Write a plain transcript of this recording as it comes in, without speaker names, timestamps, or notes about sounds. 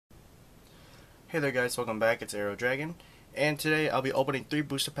Hey there guys, welcome back, it's Aero Dragon, and today I'll be opening 3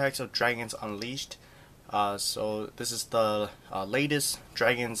 booster packs of Dragons Unleashed. So this is the latest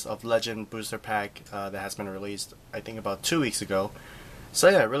Dragons of Legend booster pack that has been released, I think about 2 weeks ago. So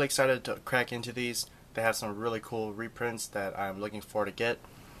yeah, really excited to crack into these. They have some really cool reprints that I'm looking forward to get.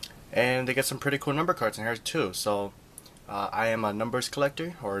 And they get some pretty cool number cards in here too, so I am a numbers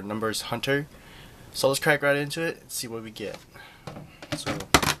collector, or numbers hunter. So let's crack right into it and see what we get. So,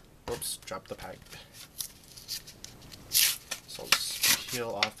 whoops, dropped the pack. So let's peel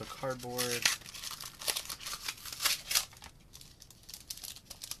off the cardboard.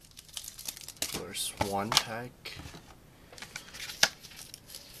 There's one pack.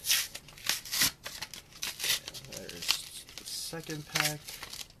 And there's the second pack.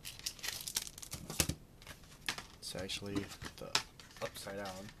 It's actually the upside down,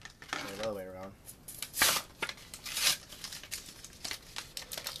 or the other way around.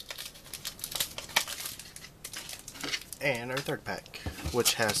 And our third pack,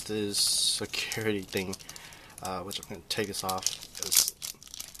 which has this security thing, which I'm going to take this off.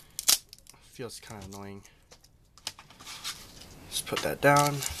 It feels kind of annoying. Just put that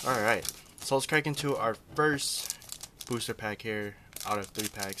down. Alright, so let's crack into our first booster pack here out of 3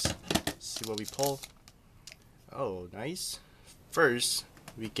 packs. See what we pull. Oh, nice. First,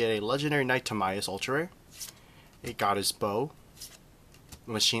 we get a Legendary Knight Tamias Ultra Rare, a Goddess Bow,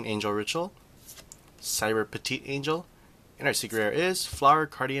 Machine Angel Ritual, Cyber Petite Angel, and our secret rare is Flower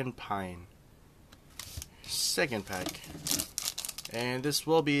Cardian Pine. Second pack. And this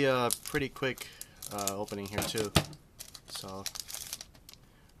will be a pretty quick opening here too. So,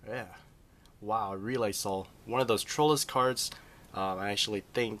 yeah. Wow, Relay Soul. One of those trollless cards I actually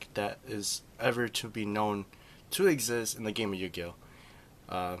think that is ever to be known to exist in the game of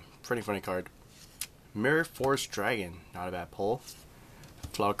Yu-Gi-Oh! Pretty funny card. Mirror Force Dragon. Not a bad pull.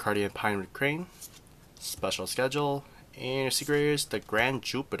 Flower Cardian Pine with Crane. Special Schedule. And our secret is the Grand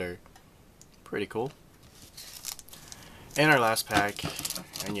Jupiter. Pretty cool. And our last pack.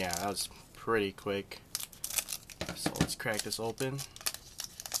 And yeah, that was pretty quick. So let's crack this open.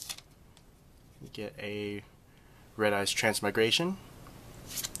 We get a Red Eyes Transmigration,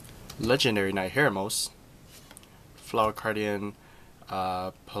 Legendary Knight Heramos, Flower Cardian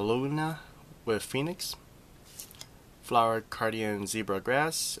Paluna with Phoenix, Flower Cardian Zebra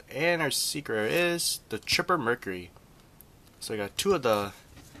Grass, and our secret is the Tripper Mercury. So we got 2 of the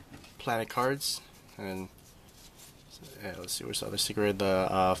planet cards, and yeah, let's see where's the other secret,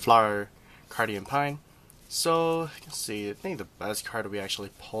 the Flower Cardian Pine. So you can see, I think the best card we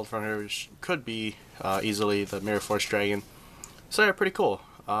actually pulled from here could be easily the Mirror Force Dragon. So yeah, pretty cool.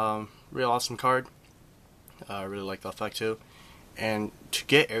 Real awesome card. I really like the effect too. And to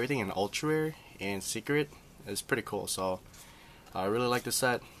get everything in Ultra Rare and Secret is pretty cool. So I really like the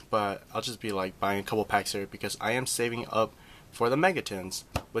set, but I'll just be like buying a couple packs here because I am saving up for the Megatins,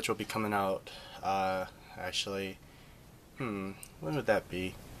 which will be coming out actually, when would that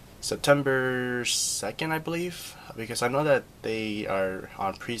be? September 2nd, I believe, because I know that they are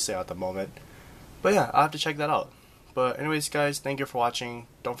on pre-sale at the moment. But yeah, I'll have to check that out. But anyways guys, thank you for watching.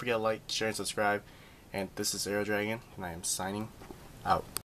 Don't forget to like, share, and subscribe. And this is Aero Dragon, and I am signing out.